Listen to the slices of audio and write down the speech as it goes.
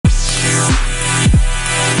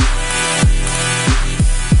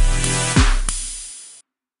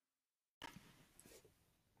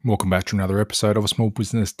Welcome back to another episode of A Small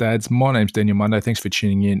Business Dads. My name's Daniel Monday. Thanks for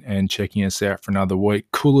tuning in and checking us out for another week.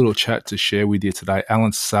 Cool little chat to share with you today.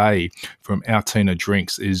 Alan Say from Altina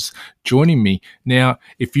Drinks is joining me. Now,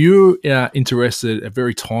 if you are interested, a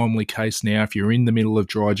very timely case now, if you're in the middle of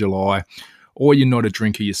dry July or you're not a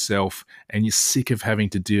drinker yourself and you're sick of having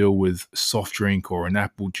to deal with soft drink or an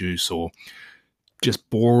apple juice or just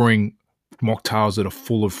boring mocktails that are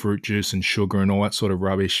full of fruit juice and sugar and all that sort of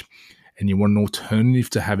rubbish, and you want an alternative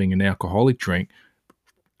to having an alcoholic drink,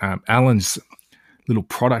 Alan's little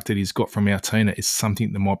product that he's got from Altina is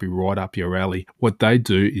something that might be right up your alley. What they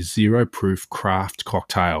do is zero proof craft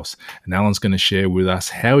cocktails. And Alan's going to share with us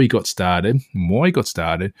how he got started and why he got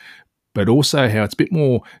started, but also how it's a bit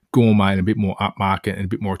more gourmet and a bit more upmarket and a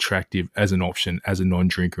bit more attractive as an option as a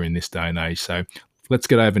non-drinker in this day and age. So let's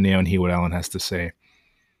get over now and hear what Alan has to say.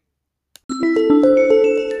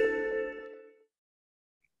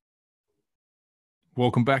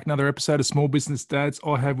 Welcome back. Another episode of Small Business Dads.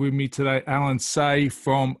 I have with me today Alan Say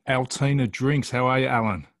from Altina Drinks. How are you,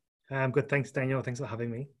 Alan? I'm good. Thanks, Daniel. Thanks for having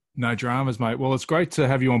me. No dramas, mate. Well, it's great to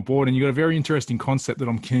have you on board, and you've got a very interesting concept that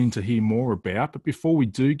I'm keen to hear more about. But before we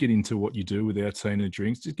do get into what you do with Altina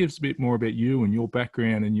Drinks, just give us a bit more about you and your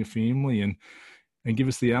background and your family, and give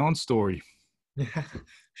us the Alan story. Yeah,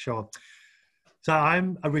 sure. So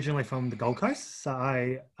I'm originally from the Gold Coast. So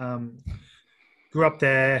I grew up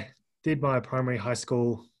there, did my primary high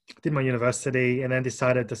school, did my university, and then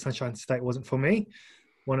decided the Sunshine State wasn't for me.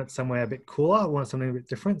 Wanted somewhere a bit cooler, wanted something a bit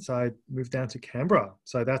different. So I moved down to Canberra.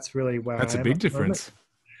 So that's really where That's I am a big at the difference.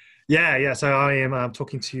 moment. Yeah. So I am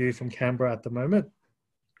talking to you from Canberra at the moment.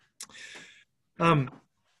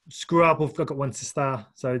 Just grew up, I've got one sister.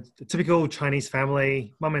 So the typical Chinese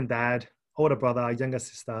family, mum and dad, older brother, younger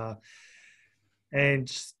sister. And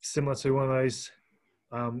just similar to one of those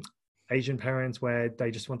Asian parents where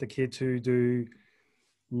they just want the kid to do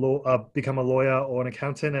law, become a lawyer or an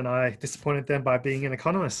accountant, and I disappointed them by being an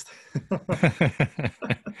economist.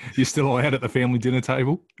 You're still allowed at the family dinner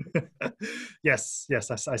table? Yes,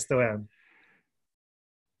 I still am.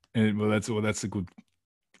 And that's a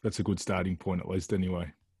good starting point, at least,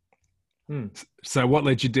 anyway. So what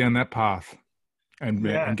led you down that path and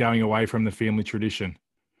going away from the family tradition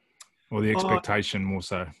or the expectation more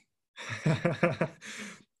so?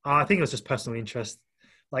 I think it was just personal interest.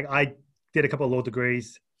 Like I did a couple of law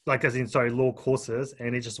degrees, law courses,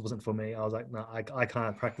 and it just wasn't for me. I was like, no, I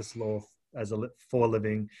can't practice law for a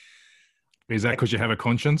living. Is that because you have a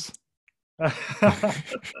conscience? No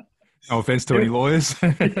offense to any lawyers.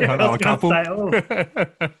 Yeah, I know a couple.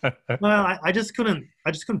 Well, I just couldn't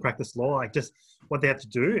practice law. Like just what they have to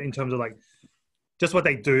do in terms of like just what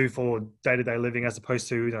they do for day-to-day living, as opposed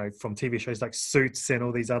to, from TV shows like Suits and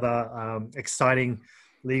all these other exciting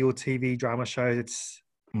legal TV drama shows. It's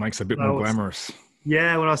makes it a bit more glamorous.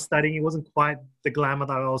 Yeah, when I was studying, it wasn't quite the glamour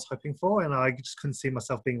that I was hoping for, and I just couldn't see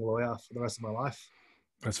myself being a lawyer for the rest of my life.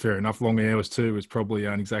 That's fair enough. Long hours too is probably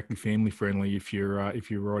aren't exactly family friendly if you're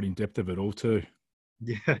right in depth of it all too.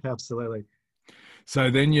 Yeah, absolutely.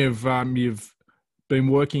 So then you've been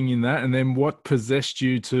working in that, and then what possessed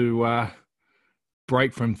you to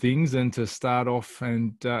break from things and to start off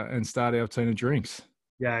and start Altina Drinks?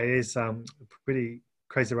 Yeah, it is a pretty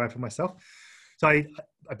crazy ride for myself. So I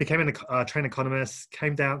became a trained economist,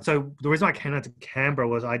 came down. So the reason I came down to Canberra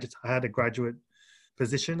was I had a graduate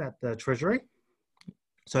position at the Treasury.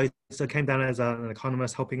 So I came down as an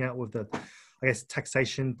economist, helping out with the,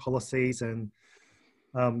 taxation policies and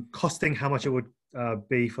costing how much it would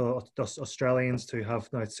be for Australians to have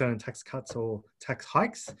certain tax cuts or tax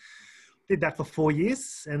hikes. Did that for 4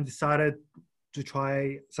 years and decided to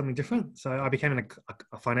try something different. So I became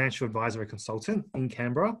a financial advisory consultant in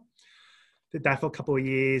Canberra. Did that for a couple of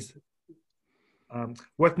years,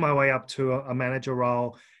 worked my way up to a manager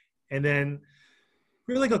role, and then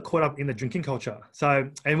really got caught up in the drinking culture. So,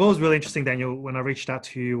 and what was really interesting, Daniel, when I reached out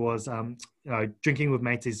to you was, drinking with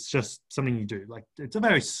mates is just something you do. Like it's a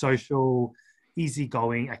very social,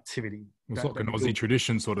 easygoing activity. It's like an Aussie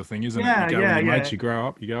tradition sort of thing, isn't it? You go with your mates, you grow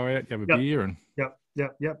up, you go out, you have a beer, and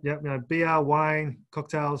Yep. Beer, wine,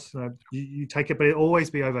 cocktails. You take it, but it always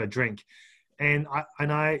be over a drink. And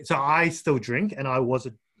I still drink, and I was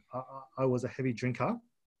a heavy drinker.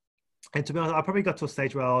 And to be honest, I probably got to a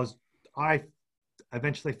stage where I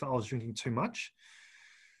eventually felt I was drinking too much.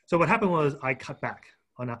 So what happened was I cut back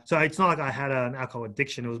on that. So it's not like I had an alcohol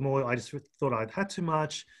addiction. It was more, I just thought I'd had too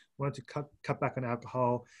much, wanted to cut back on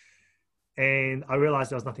alcohol. And I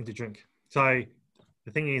realized there was nothing to drink. So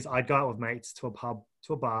the thing is, I'd go out with mates to a pub,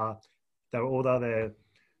 to a bar. They were all there,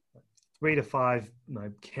 3 to 5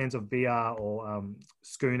 cans of beer or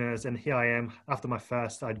schooners. And here I am, after my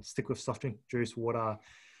first, I'd stick with soft drink, juice, water.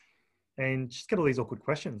 and just get all these awkward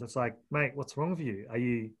questions. It's like, mate, what's wrong with you? Are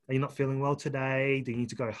you not feeling well today? Do you need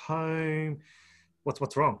to go home?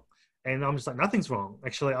 What's wrong? And I'm just like, nothing's wrong.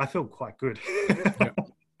 Actually, I feel quite good. Yeah.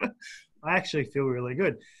 I actually feel really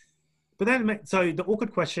good. But then, so the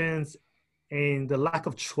awkward questions and the lack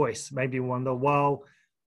of choice made me wonder, well,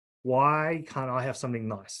 why can't I have something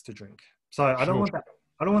nice to drink? So I don't Sure. want that.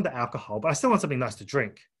 I don't want the alcohol, but I still want something nice to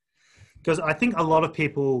drink. Because I think a lot of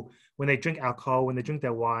people, when they drink alcohol, when they drink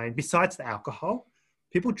their wine, besides the alcohol,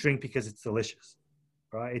 people drink because it's delicious,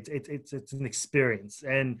 right? It's an experience.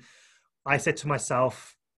 And I said to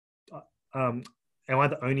myself, am I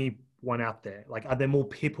the only one out there? Like, are there more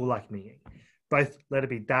people like me? Both, let it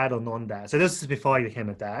be dad or non-dad. So this is before I became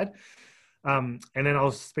a dad. And then I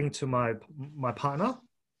was speaking to my partner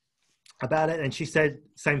about it, and she said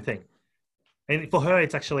same thing. And for her,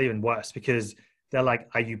 it's actually even worse because they're like,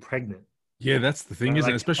 "Are you pregnant?" Yeah, that's the thing, isn't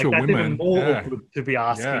it? Especially Like that's women. even more Yeah. awkward to be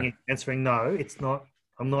asking Yeah. and answering. No, it's not.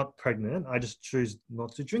 I'm not pregnant. I just choose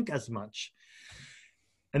not to drink as much.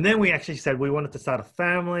 And then we actually said we wanted to start a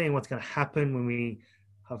family, and what's going to happen when we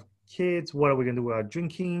have kids? What are we going to do with our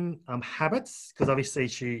drinking habits? Because obviously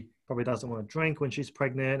she probably doesn't want to drink when she's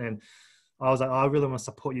pregnant, and I was like, oh, I really want to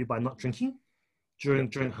support you by not drinking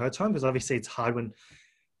during her time, because obviously it's hard when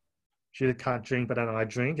she can't drink, but then I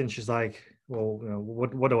drink, and she's like, well, you know,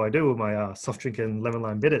 what do I do with my soft drink and lemon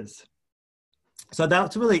lime bitters? So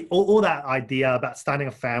that's really all that idea about starting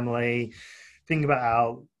a family, thinking about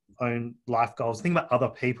our own life goals, thinking about other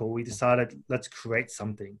people. We decided let's create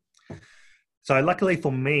something. So luckily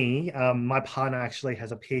for me, my partner actually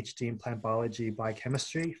has a PhD in plant biology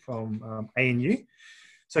biochemistry from ANU.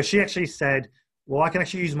 So she actually said, well, I can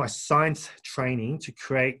actually use my science training to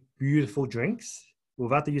create beautiful drinks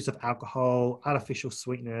without the use of alcohol, artificial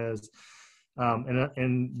sweeteners,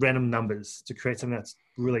 and random numbers to create something that's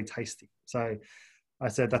really tasty. So I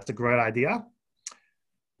said, that's a great idea.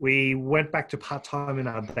 We went back to part-time in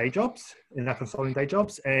our day jobs, in our consulting day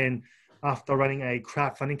jobs. And after running a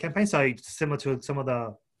crowdfunding campaign, so similar to some of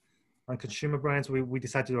the consumer brands, we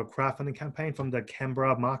decided to do a crowdfunding campaign from the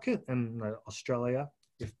Canberra market in Australia,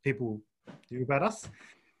 if people knew about us.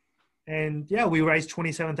 And yeah, we raised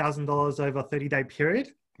 $27,000 over a 30-day period.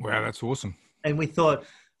 Wow, that's awesome. And we thought,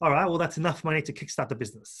 all right, well, that's enough money to kickstart the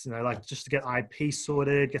business, you know, like just to get IP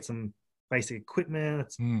sorted, get some basic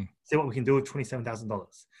equipment, see what we can do with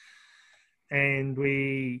 $27,000. And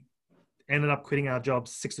we ended up quitting our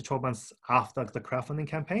jobs 6 to 12 months after the crowdfunding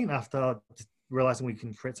campaign, after realizing we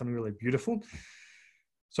can create something really beautiful.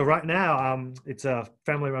 So right now, it's a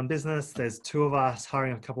family-run business. There's 2 of us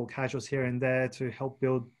hiring a couple of casuals here and there to help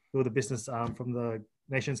build the business from the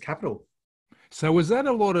nation's capital. So was that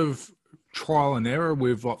a lot of trial and error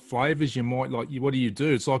with like flavors? You might like, what do you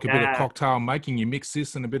do? It's like a bit of cocktail making. You mix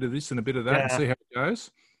this and a bit of this and a bit of that and see how it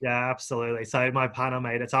goes. Yeah, absolutely. So my partner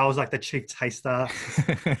made it. So I was like the chief taster.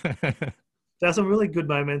 There's some really good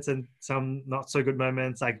moments and some not so good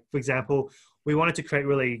moments. Like, for example, we wanted to create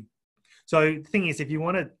really... So the thing is, if you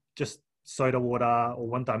want to just soda water or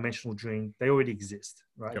one-dimensional drink, they already exist,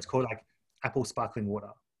 right? Yep. It's called like apple sparkling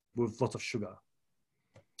water with lots of sugar,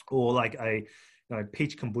 or like a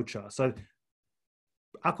peach kombucha. So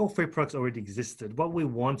alcohol-free products already existed. What we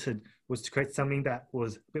wanted was to create something that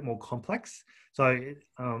was a bit more complex. So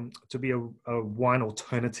to be a wine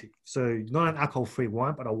alternative. So not an alcohol-free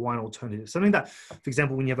wine, but a wine alternative. Something that, for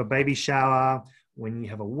example, when you have a baby shower, when you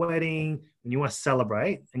have a wedding, when you want to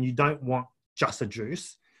celebrate and you don't want just a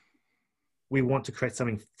juice, we want to create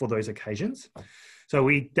something for those occasions. So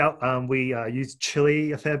we used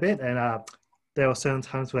chili a fair bit, and there were certain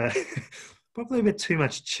times where probably a bit too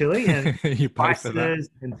much chili and you pay for that.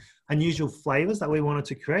 And unusual flavors that we wanted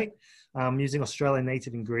to create using Australian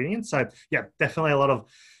native ingredients. So yeah, definitely a lot of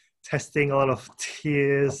testing, a lot of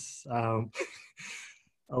tears, a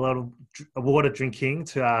lot of water drinking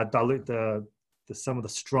to dilute some of the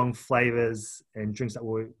strong flavors and drinks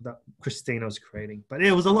that Christina was creating. But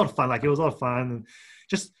it was a lot of fun. Like, it was a lot of fun and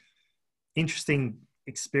just interesting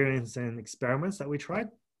experience and experiments that we tried.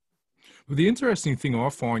 Well, the interesting thing I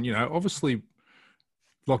find, obviously,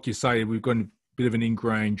 like you say, we've got a bit of an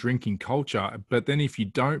ingrained drinking culture, but then if you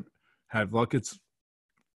don't have, like, it's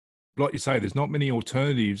like you say, there's not many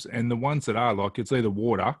alternatives, and the ones that are, like, it's either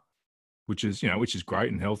water, which is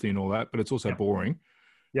great and healthy and all that, but it's also boring.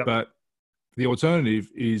 Yep. But the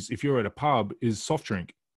alternative is, if you're at a pub, is soft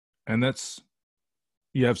drink. And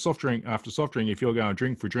you have soft drink after soft drink. If you're going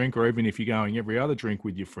drink for drink, or even if you're going every other drink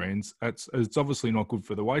with your friends, it's obviously not good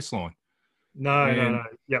for the waistline. No, no, And no.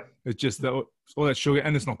 Yep. it's just that all that sugar,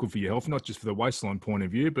 and it's not good for your health, not just for the waistline point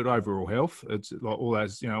of view, but overall health. It's like all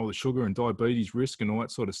those, all the sugar and diabetes risk and all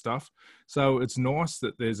that sort of stuff. So it's nice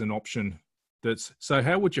that there's an option that's, so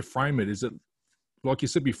how would you frame it? Is it, like you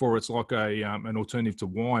said before, it's like an alternative to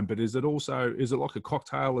wine, but is it like a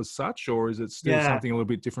cocktail as such, or is it still Yeah. something a little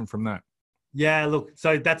bit different from that? Yeah, look,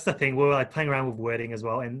 so that's the thing. We're like playing around with wording as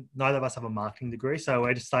well, and neither of us have a marketing degree, so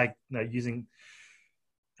we're just like using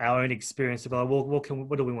our own experience to be like, well,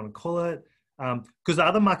 what do we want to call it? Because the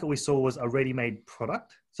other market we saw was a ready-made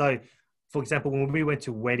product. So, for example, when we went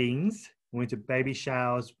to weddings, we went to baby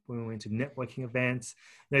showers, when we went to networking events,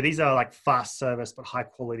 these are like fast service but high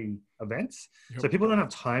quality events. Yep. So people don't have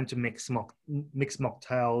time to mix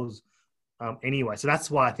mocktails anyway. So that's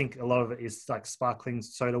why I think a lot of it is like sparkling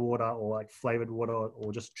soda water or like flavored water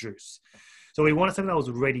or just juice. So we wanted something that was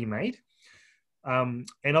ready-made. And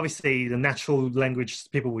obviously the natural language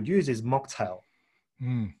people would use is mocktail.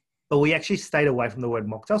 But we actually stayed away from the word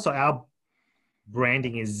mocktail. So our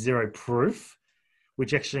branding is zero proof,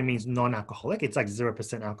 which actually means non-alcoholic. It's like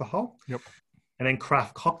 0% alcohol. Yep. And then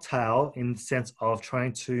craft cocktail in the sense of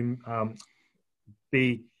trying to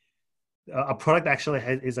be a product that actually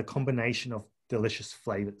is a combination of delicious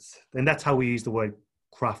flavors. And that's how we use the word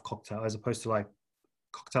craft cocktail as opposed to like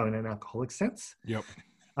cocktail in an alcoholic sense. Yep.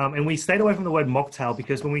 And we stayed away from the word mocktail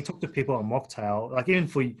because when we talk to people on mocktail, like even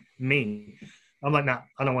for me, I'm like, nah,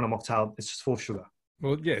 I don't want a mocktail. It's just full of sugar.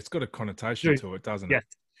 Well, yeah, it's got a connotation to it, doesn't it?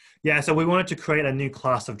 Yeah. So we wanted to create a new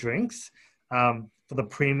class of drinks for the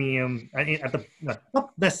premium, not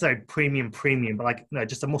necessarily premium, but like,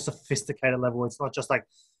 just a more sophisticated level. It's not just like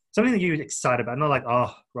something that you're excited about. Not like,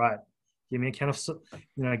 oh, right, give me a can of,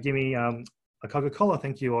 give me a Coca-Cola,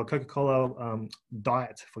 thank you, or a Coca-Cola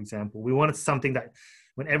diet, for example. We wanted something that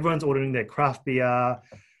when everyone's ordering their craft beer,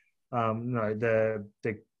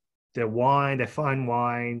 their wine, their fine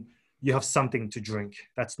wine, you have something to drink.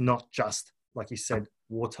 That's not just, like you said,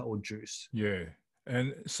 water or juice. Yeah.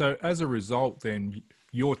 And so as a result, then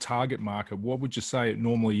your target market, what would you say it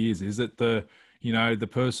normally is? Is it the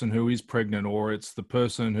person who is pregnant, or it's the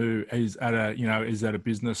person who is at a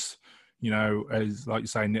business, as like you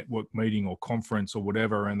say, network meeting or conference or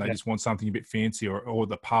whatever, and they just want something a bit fancy, or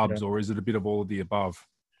the pubs, or is it a bit of all of the above?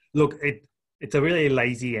 Look, it's a really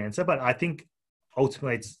lazy answer, but I think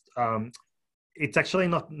ultimately it's actually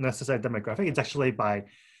not necessarily demographic. It's actually by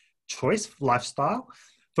choice, lifestyle.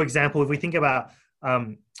 For example, if we think about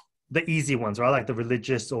the easy ones, right, like the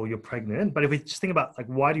religious or you're pregnant, but if we just think about like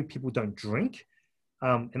why do people don't drink,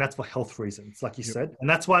 and that's for health reasons, like you said, and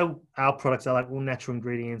that's why our products are like all natural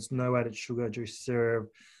ingredients, no added sugar, juice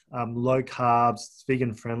syrup, low carbs,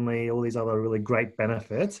 vegan friendly, all these other really great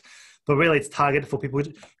benefits. But really, it's targeted for people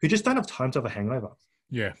who just don't have time to have a hangover.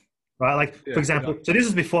 Yeah. Right. Like, for example, so this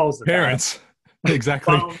is before I was parents.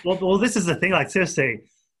 Exactly. Well, this is the thing. Like, seriously.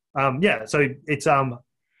 So it's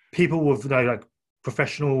people with like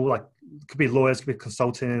professional, like it could be lawyers, could be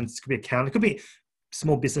consultants, could be accountants, it could be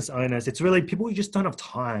small business owners. It's really people who just don't have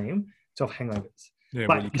time to have hangovers. Yeah,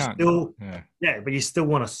 but well, you can't. But you still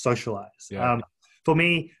want to socialize. Yeah. For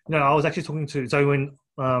me, I was actually talking to when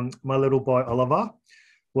my little boy Oliver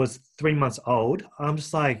was 3 months old. I'm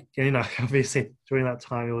just like, obviously during that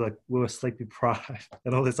time we were sleep deprived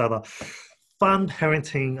and all this other fun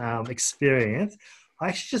parenting experience. I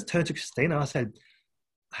actually just turned to Christina. I said,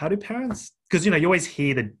 how do parents, because you always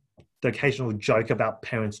hear the occasional joke about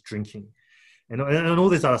parents drinking and all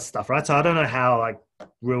this other stuff, right? So I don't know how like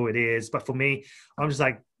real it is, but for me, I'm just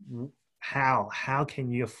like, how can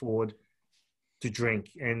you afford to drink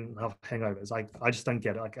and have hangovers? Like, I just don't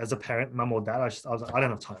get it. Like, as a parent, mum or dad, I was like, I don't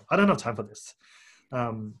have time. I don't have time for this.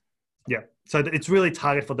 So it's really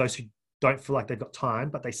targeted for those who don't feel like they've got time,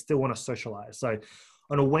 but they still want to socialize. So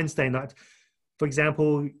on a Wednesday night, for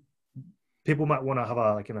example, people might want to have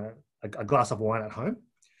a glass of wine at home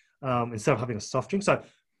instead of having a soft drink. So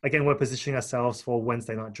again, we're positioning ourselves for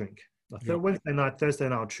Wednesday night drink. Wednesday night, Thursday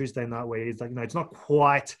night, or Tuesday night, where it's like, it's not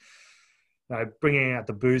quite bringing out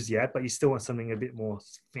the booze yet, but you still want something a bit more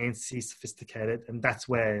fancy, sophisticated. And that's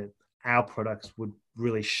where our products would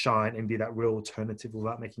really shine and be that real alternative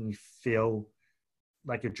without making you feel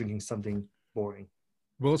like you're drinking something boring.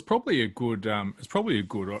 Well, it's probably a good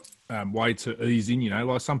way to ease in.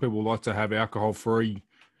 Like some people like to have alcohol free,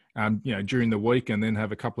 during the week, and then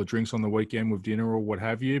have a couple of drinks on the weekend with dinner or what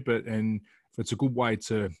have you. And it's a good way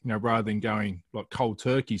to, rather than going like cold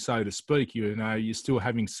turkey, so to speak, you're still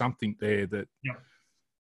having something there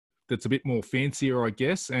that's a bit more fancier, I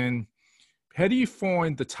guess. And how do you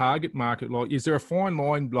find the target market? Like, is there a fine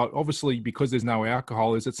line? Like, obviously, because there's no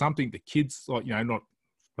alcohol, is it something the kids like, not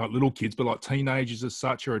like little kids, but like teenagers as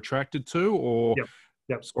such are attracted to, or Yep.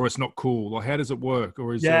 Yep. or it's not cool? Like, how does it work?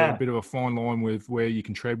 Or is there a Yeah. bit of a fine line with where you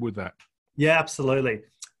can tread with that? Yeah, absolutely.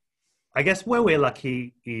 I guess where we're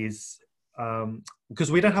lucky is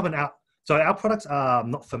because we don't have so our products are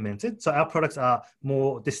not fermented. So our products are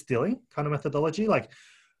more distilling kind of methodology. Like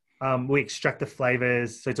we extract the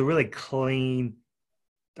flavors. So it's a really clean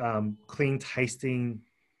tasting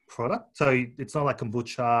product. So it's not like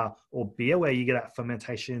kombucha or beer where you get that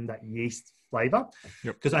fermentation, that yeast flavor.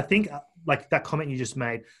 Yep. Because I think like that comment you just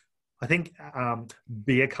made, I think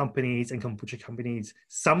beer companies and kombucha companies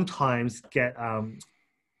sometimes get,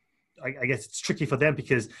 I guess it's tricky for them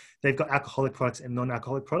because they've got alcoholic products and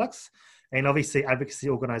non-alcoholic products. And obviously advocacy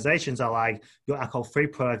organizations are like, your alcohol-free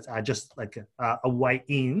products are just like a way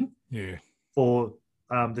in for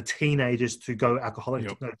the teenagers to go alcoholic,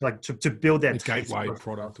 like to build their gateway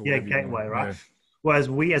product. Or gateway, right? Yeah. Whereas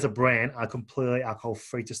we as a brand are completely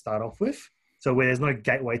alcohol-free to start off with. So where there's no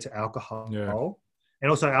gateway to alcohol. Yeah. And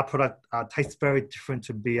also our product tastes very different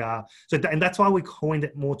to beer. And that's why we coined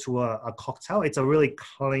it more to a cocktail. It's a really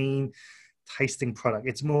clean tasting product.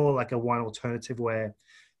 It's more like a wine alternative where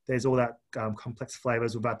there's all that complex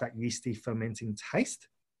flavors without that yeasty fermenting taste.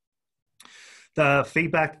 The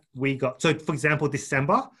feedback we got, so for example,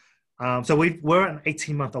 December, so we're an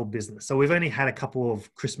 18-month-old business. So we've only had a couple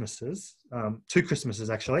of Christmases, 2 Christmases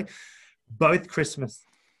actually. Both Christmas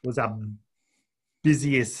was our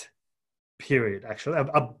busiest period, actually,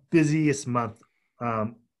 our busiest month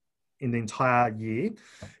in the entire year.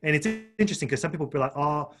 And it's interesting because some people be like,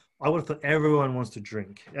 oh, I would have thought everyone wants to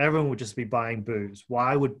drink. Everyone would just be buying booze.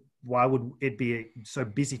 Why would it be so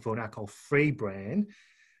busy for an alcohol-free brand?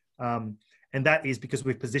 And that is because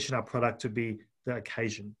we've positioned our product to be the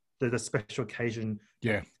occasion, the special occasion.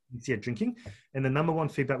 Yeah. Drinking. And the number one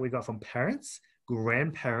feedback we got from parents,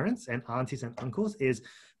 grandparents, and aunties and uncles is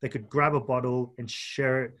they could grab a bottle and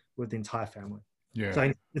share it with the entire family.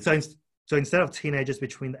 Yeah. So instead of teenagers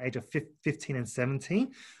between the age of 15 and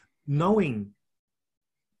 17, knowing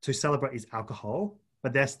to celebrate is alcohol,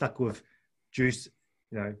 but they're stuck with juice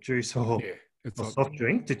or soft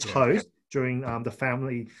drink to toast during the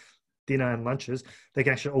family dinner and lunches. They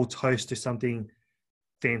can actually all toast to something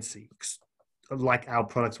fancy, like our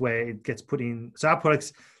products where it gets put in. So our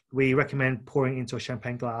products, we recommend pouring into a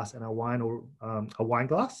champagne glass and a wine or a wine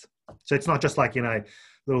glass. So it's not just like,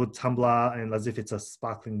 little tumbler and as if it's a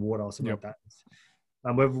sparkling water or something like that.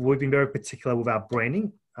 We've been very particular with our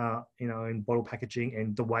branding, in bottle packaging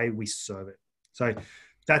and the way we serve it. So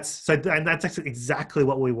that's actually exactly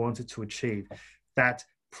what we wanted to achieve. That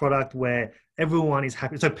product where everyone is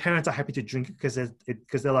happy. So parents are happy to drink it because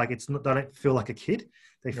they're like, they don't feel like a kid.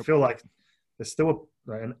 They feel like they're still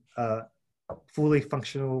a fully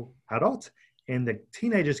functional adult, and the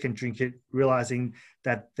teenagers can drink it realizing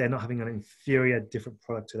that they're not having an inferior, different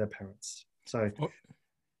product to their parents. So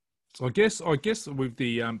I guess with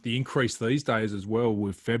the increase these days as well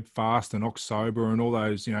with Feb Fast and October and all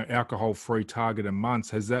those alcohol-free targeted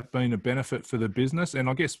months, has that been a benefit for the business? And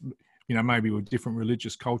I guess maybe with different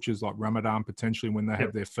religious cultures like Ramadan potentially when they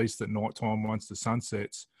have their feast at night time once the sun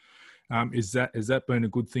sets, has that been a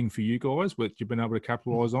good thing for you guys? What you've been able to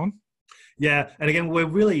capitalize on? Yeah, and again, we're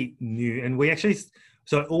really new, and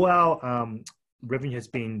so all our revenue has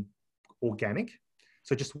been organic,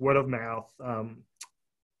 so just word of mouth,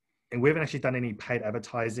 and we haven't actually done any paid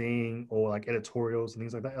advertising or like editorials and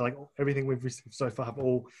things like that. Like everything we've received so far have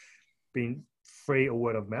all been free or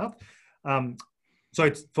word of mouth.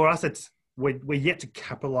 So for us, we're yet to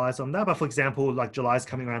capitalize on that. But for example, like July's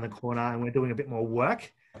coming around the corner, and we're doing a bit more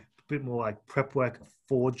work, a bit more like prep work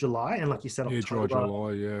for July, and like you said, October,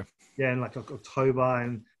 July, and like October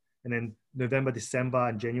and then November, December,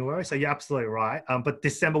 and January. So you're absolutely right. But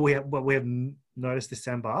December, we have noticed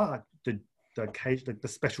December, like the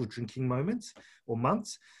special drinking moments or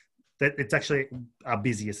months, that it's actually our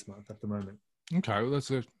busiest month at the moment. Okay, well,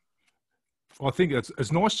 I think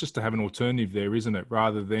it's nice just to have an alternative there, isn't it?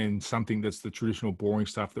 Rather than something that's the traditional boring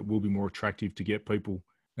stuff that will be more attractive to get people.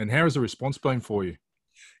 And how has the response been for you?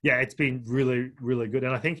 Yeah, it's been really, really good.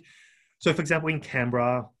 And I think, so for example, in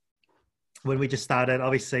Canberra, when we just started,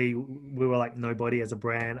 obviously we were like nobody as a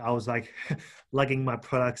brand. I was like lugging my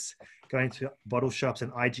products, going to bottle shops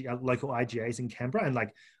and local IGAs in Canberra and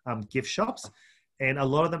like gift shops. And a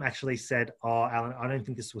lot of them actually said, oh, Alan, I don't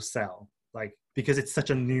think this will sell. Like, because it's such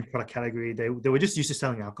a new product category. They were just used to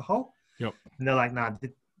selling alcohol. Yep. And they're like, nah,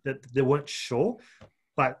 they weren't sure.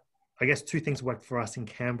 But I guess 2 things worked for us in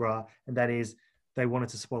Canberra. And that is they wanted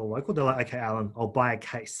to support a local. They're like, okay, Alan, I'll buy a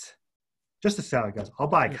case. Just to sell it, guys. I'll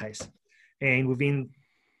buy a case. And within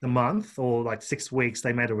the month or like 6 weeks,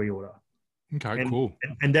 they made a reorder. Okay, And cool.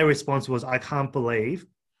 and their response was, I can't believe.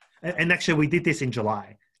 And actually, we did this in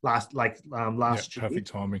July Yeah, last year. perfect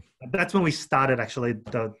timing. That's when we started actually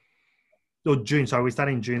or June. Sorry, we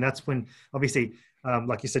started in June. That's when obviously,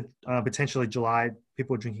 like you said, potentially July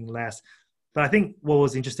people were drinking less. But I think what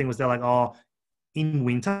was interesting was they're like, oh, in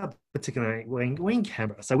winter, particularly we're in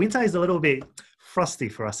Canberra, so winter is a little bit frosty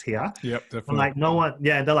for us here. Yep, And definitely. like no one,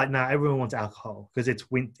 yeah, they're like, nah, everyone wants alcohol because it's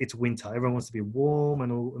winter. Everyone wants to be warm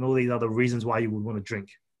and all these other reasons why you would want to drink.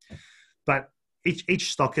 But each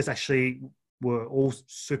stockist actually were all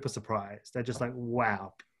super surprised. They're just like,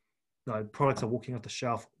 wow, no, products are walking off the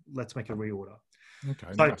shelf. Let's make a reorder. Okay,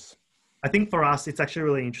 So nice. I think for us, it's actually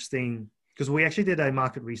really interesting because we actually did a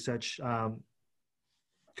market research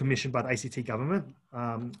commissioned by the ACT government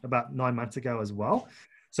about 9 months ago as well.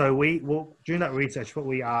 So during that research, what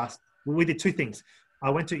we asked, we did two things. I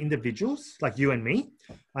went to individuals like you and me,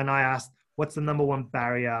 and I asked, what's the number one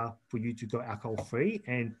barrier for you to go alcohol free,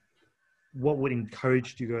 and what would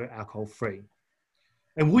encourage you to go alcohol free,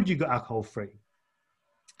 and would you go alcohol free?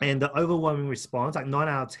 And the overwhelming response, like 9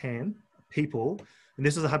 out of 10 people, and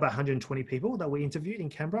this was about 120 people that we interviewed in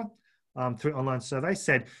Canberra through online survey,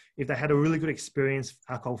 said if they had a really good experience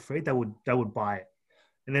alcohol free, they would buy it.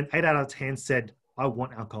 And then 8 out of 10 said, I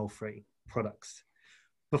want alcohol free products.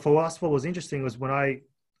 But for us, what was interesting was when I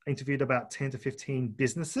interviewed about 10 to 15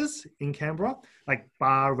 businesses in Canberra, like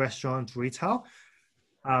bar, restaurants, retail,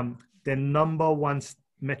 their number one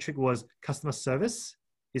metric was customer service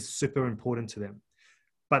is super important to them.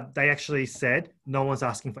 But they actually said no one's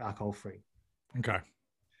asking for alcohol free. Okay.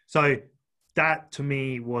 So that to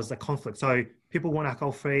me was the conflict. So people want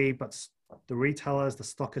alcohol free, but the retailers, the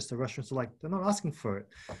stockists, the restaurants are like, they're not asking for it.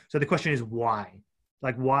 So the question is why?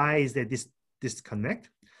 Like, why is there this disconnect?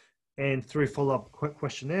 And through follow-up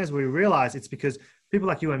questionnaires, we realize it's because people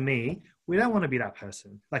like you and me, we don't want to be that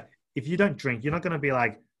person. Like, if you don't drink, you're not going to be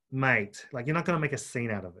like, mate, like you're not going to make a scene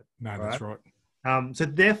out of it. No, that's right. So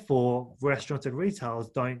therefore, restaurants and retailers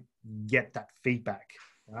don't get that feedback,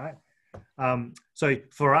 right? So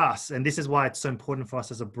for us, and this is why it's so important for us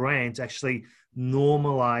as a brand to actually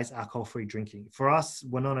normalize alcohol-free drinking. For us,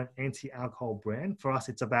 we're not an anti-alcohol brand. For us,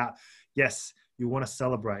 it's about, yes, you want to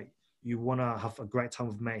celebrate. You want to have a great time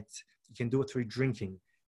with mates. You can do it through drinking,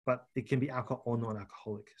 but it can be alcohol or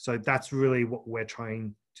non-alcoholic. So that's really what we're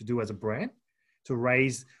trying to do as a brand, to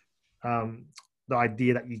raise the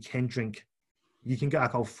idea that you can drink, you can go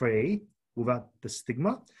alcohol free without the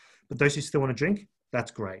stigma, but those who still want to drink,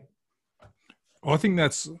 that's great. I think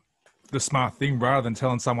that's the smart thing rather than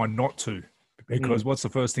telling someone not to, because what's the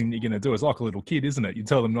first thing you're going to do? It's like a little kid, isn't it? You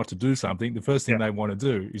tell them not to do something. The first thing they want to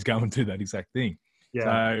do is go and do that exact thing. Yeah.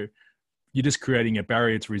 So you're just creating a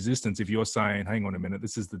barrier to resistance. If you're saying, hang on a minute,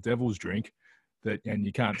 this is the devil's drink and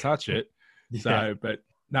you can't touch it. Yeah. So, but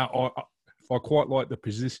no, I quite like the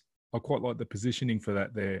position. I quite like the positioning for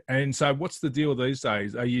that there. And so what's the deal these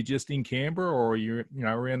days? Are you just in Canberra or are you,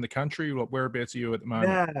 around the country? Whereabouts are you at the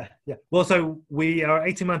moment? Yeah. Well, so we are an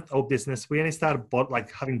 18-month-old business. We only started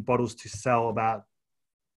having bottles to sell about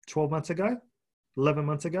 12 months ago, 11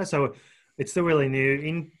 months ago. So it's still really new.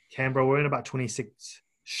 In Canberra, we're in about 26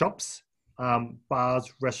 shops,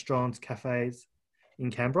 bars, restaurants, cafes in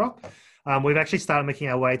Canberra. We've actually started making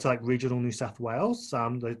our way to like regional New South Wales,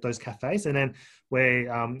 those cafes, and then we're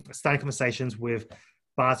starting conversations with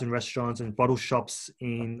bars and restaurants and bottle shops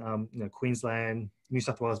in Queensland, New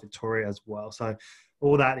South Wales, Victoria as well. So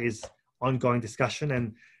all that is ongoing discussion,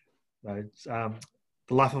 and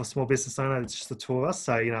the life of a small business owner, it's just the two of us.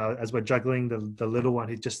 So, as we're juggling the little one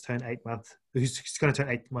who just turned 8 months, who's going to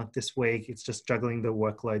turn 8 months this week, it's just juggling the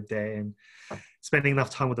workload there and spending enough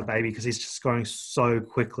time with the baby because he's just growing so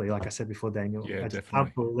quickly. Like I said before, Daniel, yeah, I definitely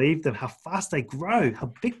can't believe them, how fast they grow,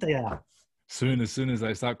 how big they are. As soon as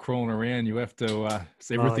they start crawling around, you have to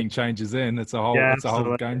everything changes. Then it's a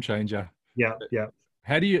whole game changer. Yeah.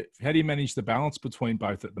 How do you manage the balance between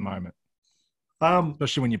both at the moment?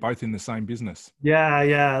 Especially when you're both in the same business.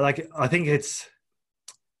 Yeah. Like I think it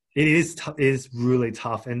is really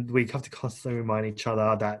tough, and we have to constantly remind each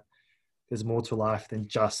other that there's more to life than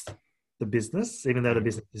just the business, even though the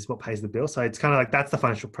business is what pays the bill. So it's kind of like that's the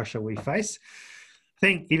financial pressure we face. I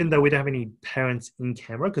think even though we don't have any parents in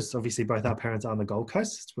Canberra, because obviously both our parents are on the Gold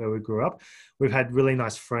Coast, it's where we grew up, we've had really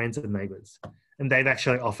nice friends and neighbours, and they've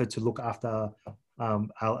actually offered to look after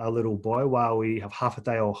our little boy while we have half a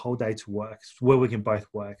day or a whole day to work, where we can both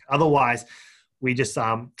work. Otherwise, we just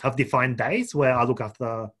have defined days where I look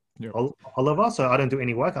after Oliver, so I don't do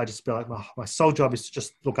any work. I just feel like my sole job is to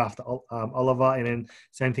just look after Oliver, and then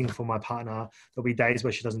same thing for my partner. There'll be days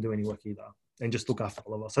where she doesn't do any work either and just look after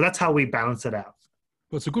Oliver. So that's how we balance it out.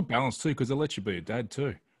 Well, it's a good balance too, because it lets you be a dad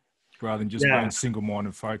too. rather than just being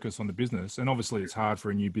single-minded focus on the business. And obviously it's hard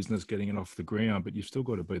for a new business getting it off the ground, but you've still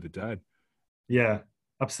got to be the dad. Yeah,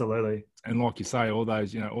 absolutely. And like you say, all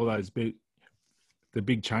those the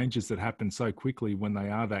big changes that happen so quickly when they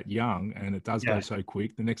are that young, and it does go so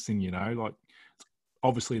quick. The next thing you know, like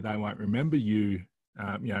obviously they won't remember you,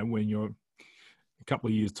 when you're a couple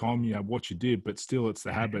of years time, what you did, but still it's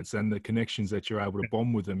the habits and the connections that you're able to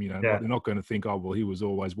bond with them. Like they're not going to think, oh, well, he was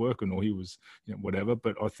always working or he was, whatever.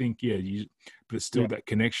 But I think, but it's still that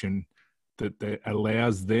connection that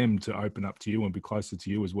allows them to open up to you and be closer to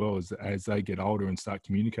you as well as they get older and start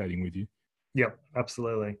communicating with you. Yep,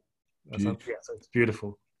 absolutely. So it's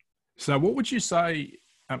beautiful. So what would you say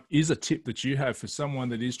is a tip that you have for someone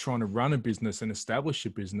that is trying to run a business and establish a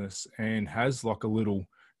business and has like a little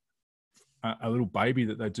baby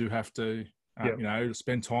that they do have to,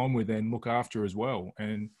 spend time with and look after as well?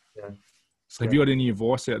 And so have you got any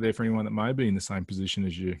advice out there for anyone that may be in the same position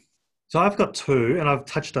as you? So I've got two, and I've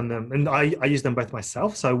touched on them, and I use them both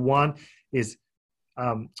myself. So one is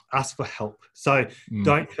ask for help. So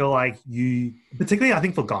don't feel like particularly I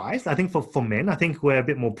think for guys, I think for men, I think we're a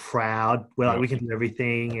bit more proud. We're like, we can do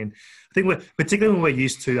everything. And I think particularly when we're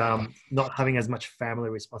used to not having as much family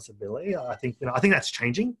responsibility, I think that's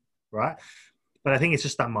changing, right? But I think it's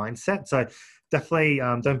just that mindset. So definitely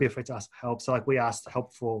don't be afraid to ask for help. So like we asked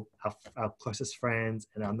help for our closest friends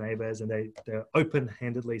and our neighbors, and they're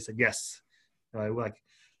open-handedly said yes, like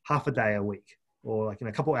half a day a week or like in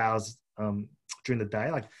a couple hours during the day.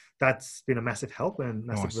 Like that's been a massive help and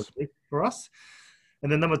massive relief for us.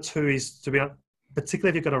 And then number two is to be honest,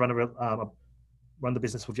 particularly if you're going to run the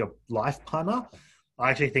business with your life partner, I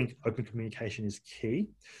actually think open communication is key.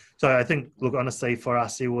 So I think, look, honestly, for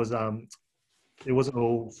us, it wasn't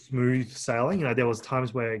all smooth sailing. There was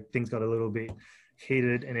times where things got a little bit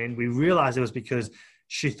heated, and then we realized it was because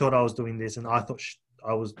she thought I was doing this and I thought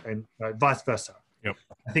I was, and vice versa. Yep.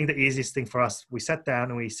 I think the easiest thing for us, we sat down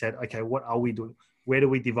and we said, okay, what are we doing? Where do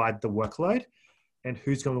we divide the workload, and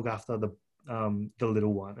who's going to look after the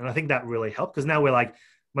little one? And I think that really helped, because now we're like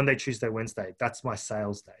Monday, Tuesday, Wednesday. That's my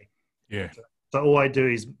sales day. Yeah. So all I do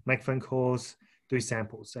is make phone calls, do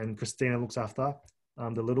samples, and Christina looks after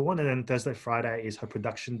the little one. And then Thursday, Friday is her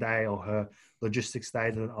production day or her logistics day.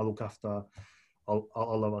 And then I'll look after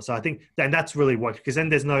all of us. So I think that's really worked, because then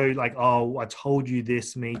there's no like, oh, I told you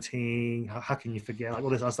this meeting. How can you forget? Like all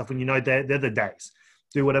this other stuff when they're the days.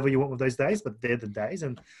 Do whatever you want with those days, but they're the days.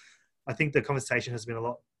 And I think the conversation has been a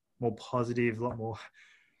lot more positive, a lot more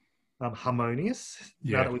harmonious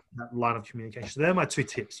now that we have that line of communication. So they're my two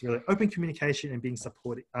tips, really: open communication and being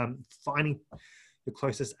supportive, finding the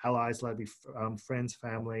closest allies, like friends,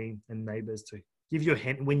 family, and neighbors, to give you a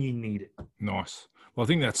hand when you need it. Nice. Well, I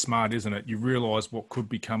think that's smart, isn't it? You realize what could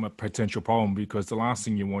become a potential problem, because the last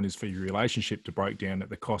thing you want is for your relationship to break down at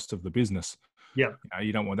the cost of the business. Yeah.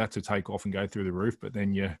 You don't want that to take off and go through the roof, but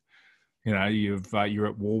then you're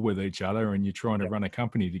at war with each other and you're trying to run a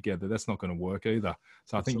company together. That's not going to work either.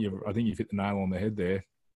 So I think you've hit the nail on the head there.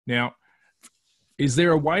 Now, is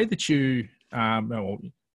there a way that you, so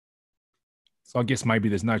I guess maybe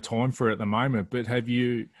there's no time for it at the moment, but have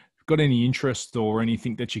you got any interest or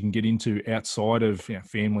anything that you can get into outside of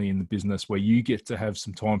family in the business, where you get to have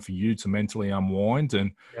some time for you to mentally unwind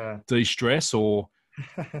and de-stress, or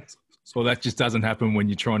so that just doesn't happen when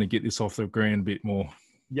you're trying to get this off the ground a bit more?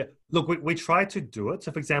 Yeah. Look, we try to do it.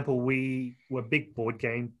 So for example, we were big board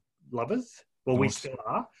game lovers. Well, we still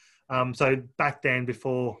are. So back then,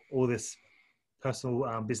 before all this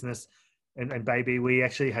personal business and baby, we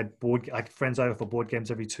actually had friends over for board games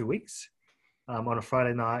every 2 weeks on a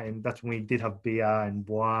Friday night. And that's when we did have beer and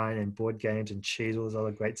wine and board games and cheese, all this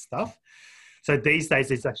other great stuff. So these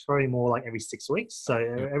days, it's actually more like every 6 weeks. So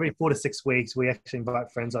every 4 to 6 weeks, we actually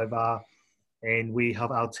invite friends over and we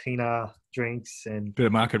have Altina drinks and bit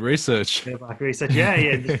of market research. Yeah,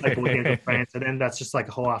 just play board games with friends. And then that's just like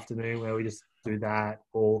a whole afternoon where we just do that,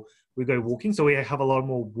 or we go walking. So we have a lot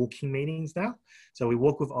more walking meetings now. So we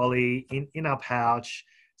walk with Ollie in our pouch.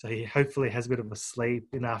 So he hopefully has a bit of a sleep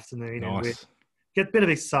in the afternoon. Nice. And we get a bit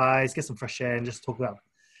of exercise, get some fresh air, and just talk about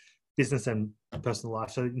business and personal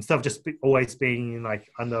life. So instead of just always being like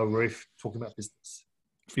under a roof talking about business.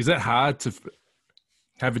 Is that hard to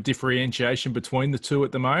have a differentiation between the two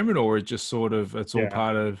at the moment, or it just sort of, it's all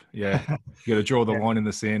part of, you got to draw the line in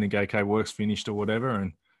the sand and go, okay, work's finished or whatever?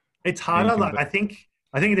 And it's harder. Like, I think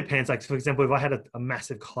it depends. Like, for example, if I had a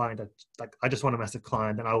massive client, I just want a massive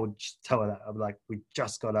client, then I would just tell her that. I'd be like, we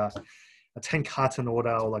just got a 10 carton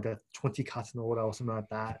order or like a 20 carton order or something like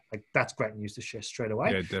that. Like, that's great news to share straight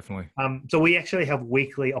away. Yeah, definitely. So we actually have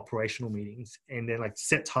weekly operational meetings, and then like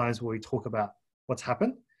set times where we talk about what's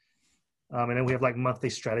happened. And then we have like monthly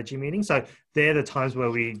strategy meetings. So they're the times where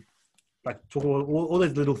we like talk all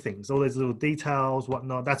those little things, all those little details,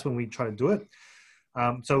 whatnot. That's when we try to do it.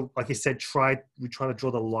 So like you said, we try to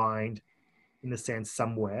draw the line in the sand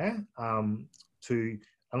somewhere, to,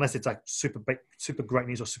 unless it's like super great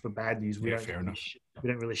news or super bad news, we don't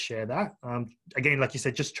really share that. Again, like you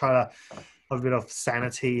said, just try to have a bit of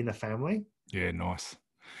sanity in the family. Yeah, nice.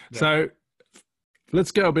 Yeah. So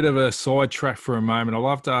let's go a bit of a sidetrack for a moment. I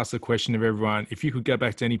love to ask the question of everyone: if you could go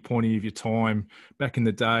back to any point of your time back in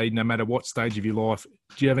the day, no matter what stage of your life,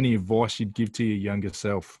 do you have any advice you'd give to your younger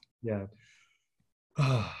self? Yeah,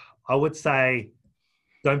 I would say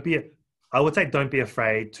don't be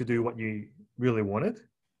afraid to do what you really wanted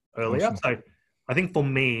earlier. Awesome. So I think for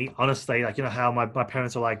me, honestly, like, you know how my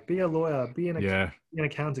parents are like, be a lawyer, be an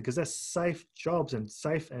accountant, because they're safe jobs and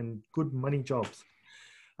safe and good money jobs.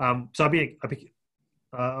 So I became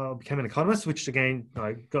an economist, which again,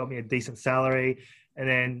 got me a decent salary. And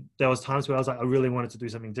then there was times where I was like, I really wanted to do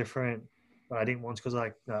something different, but I didn't want to, because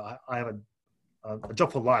I have a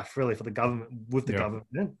job for life, really, for the government, with the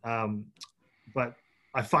government. But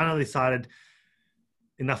I finally decided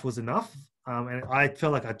enough was enough. And I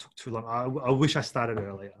felt like I took too long. I wish I started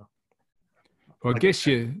earlier. Well, I guess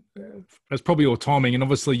that's probably all timing. And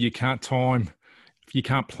obviously you can't plan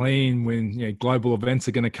when global events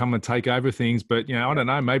are going to come and take over things. But, I don't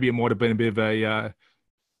know, maybe it might have been a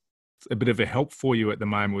bit of a help for you at the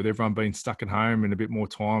moment, with everyone being stuck at home and a bit more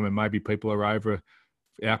time, and maybe people are over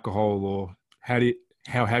alcohol. Or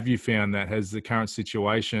how have you found that? Has the current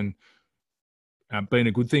situation been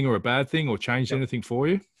a good thing or a bad thing, or changed anything for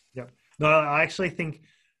you? No, I actually think,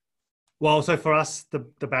 so for us,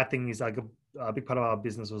 the bad thing is like a big part of our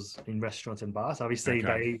business was in restaurants and bars. Obviously,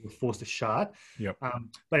 they were forced to shut. Yep.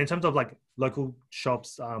 But in terms of like local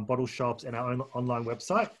shops, bottle shops, and our own online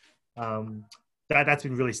website, that's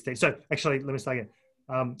been really steady. So actually, let me start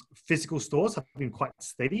again. Physical stores have been quite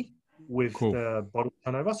steady with the bottle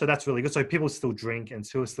turnover. So that's really good. So people still drink and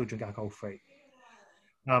still drink alcohol free.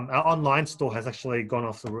 Our online store has actually gone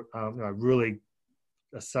off the really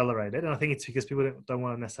accelerated, and I think it's because people don't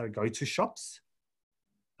want to necessarily go to shops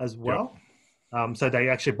as well. Yep. So they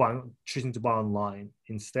actually choosing to buy online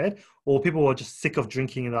instead, or people are just sick of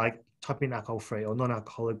drinking and like type in alcohol free or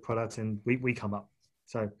non-alcoholic products, and we come up.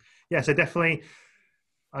 So so definitely,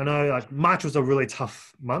 I know like March was a really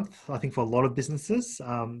tough month, I think, for a lot of businesses.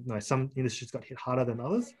 Some industries got hit harder than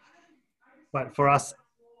others, but for us,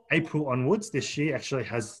 April onwards this year actually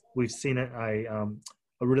we've seen a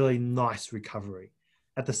really nice recovery.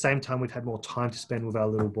 At the same time, we've had more time to spend with our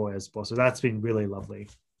little boy as well. So that's been really lovely.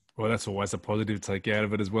 Well, that's always a positive to take out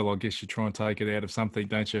of it as well. I guess you try and take it out of something,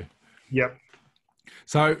 don't you? Yep.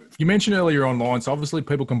 So you mentioned earlier online. So obviously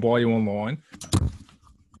people can buy you online.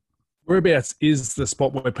 Whereabouts is the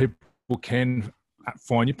spot where people can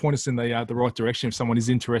find you? Point us in the right direction if someone is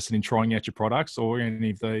interested in trying out your products, or any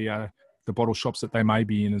of the bottle shops that they may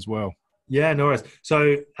be in as well. Yeah, no worries.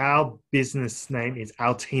 So our business name is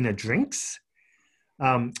Altina Drinks.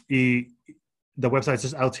 The website is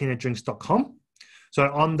just altinadrinks.com.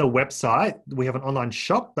 So on the website, we have an online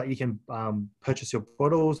shop that you can purchase your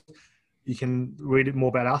bottles. You can read more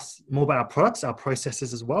about us, more about our products, our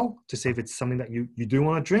processes as well, to see if it's something that you do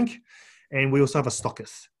want to drink. And we also have a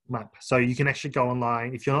stockist map. So you can actually go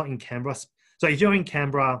online if you're not in Canberra. So if you're in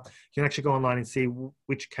Canberra, you can actually go online and see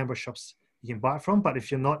which Canberra shops you can buy it from. But if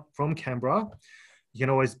you're not from Canberra, you can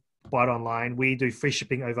always buy it online. We do free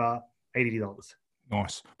shipping over $80.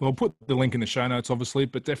 Nice. Well, I'll put the link in the show notes, obviously,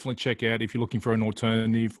 but definitely check out if you're looking for an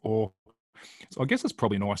alternative, or so I guess it's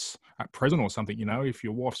probably nice at present or something, if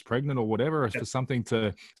your wife's pregnant or whatever, for something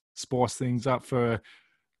to spice things up for,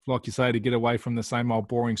 like you say, to get away from the same old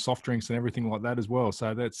boring soft drinks and everything like that as well.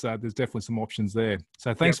 So that's there's definitely some options there.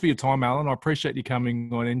 So thanks for your time, Alan. I appreciate you coming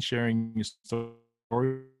on and sharing your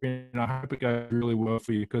story, and I hope it goes really well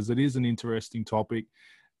for you, because it is an interesting topic.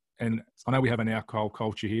 And I know we have an alcohol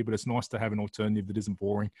culture here, but it's nice to have an alternative that isn't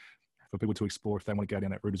boring for people to explore if they want to go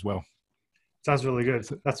down that route as well. Sounds really good.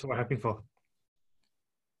 That's what we're hoping for.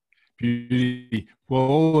 Beauty. Well,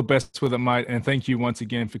 all the best with it, mate. And thank you once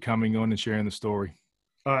again for coming on and sharing the story.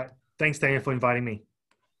 All right. Thanks, Daniel, for inviting me.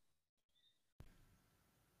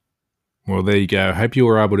 Well, there you go. Hope you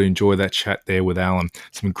were able to enjoy that chat there with Alan.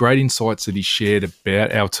 Some great insights that he shared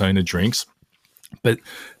about Altina Drinks. But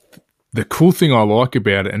the cool thing I like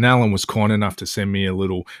about it, and Alan was kind enough to send me a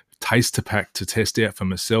little taster pack to test out for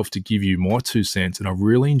myself to give you my 2 cents, and I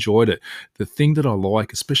really enjoyed it. The thing that I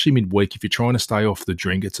like, especially midweek, if you're trying to stay off the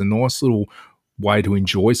drink, it's a nice little way to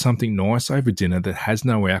enjoy something nice over dinner that has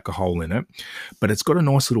no alcohol in it, but it's got a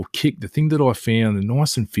nice little kick. The thing that I found,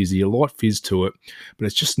 nice and fizzy, a light fizz to it, but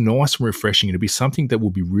it's just nice and refreshing. It'll be something that will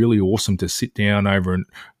be really awesome to sit down over and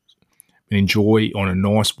enjoy on a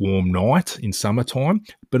nice warm night in summertime.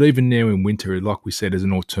 But even now in winter, like we said, as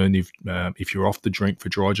an alternative, if you're off the drink for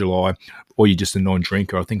Dry July or you're just a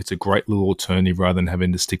non-drinker, I think it's a great little alternative rather than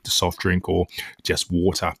having to stick to soft drink or just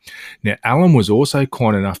water. Now, Alan was also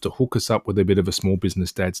kind enough to hook us up with a bit of a Small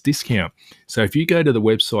Business Dads discount. So if you go to the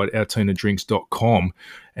website, altonadrinks.com,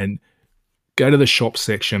 and go to the shop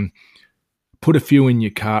section, put a few in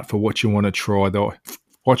your cart for what you want to try.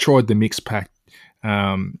 I tried the mix pack,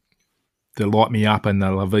 the Light Me Up and the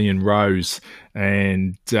La Vie en Rose,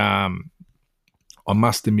 and I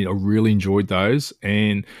must admit I really enjoyed those.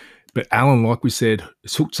 But Alan, like we said,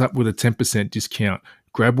 is hooked up with a 10% discount.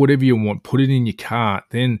 Grab whatever you want, put it in your cart.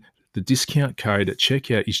 Then the discount code at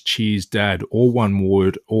checkout is Cheers Dad, all one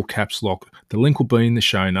word, all caps lock. The link will be in the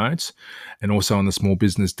show notes and also on the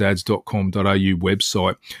smallbusinessdads.com.au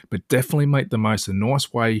website. But definitely make the most. A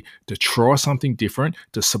nice way to try something different,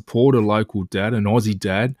 to support a local dad, an Aussie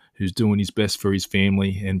dad who's doing his best for his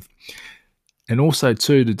family, and also,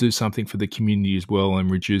 too, to do something for the community as well and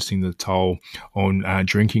reducing the toll on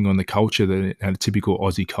drinking on the culture, the typical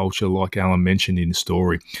Aussie culture, like Alan mentioned in the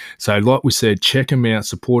story. So, like we said, check him out,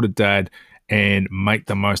 support a dad, and make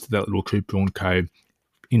the most of that little coupon code.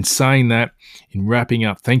 In saying that, in wrapping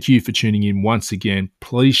up, thank you for tuning in once again.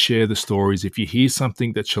 Please share the stories. If you hear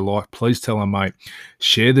something that you like, please tell a mate.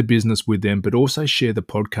 Share the business with them, but also share the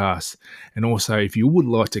podcast. And also, if you would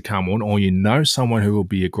like to come on, or you know someone who will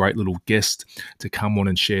be a great little guest to come on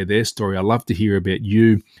and share their story, I'd love to hear about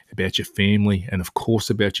you, about your family, and of course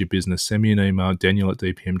about your business. Send me an email,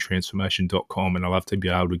 daniel@dpmtransformation.com, and I'd love to be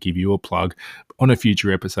able to give you a plug on a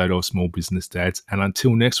future episode of Small Business Dads. And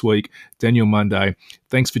until next week, Daniel Monday,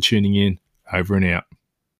 thanks for tuning in. Over and out.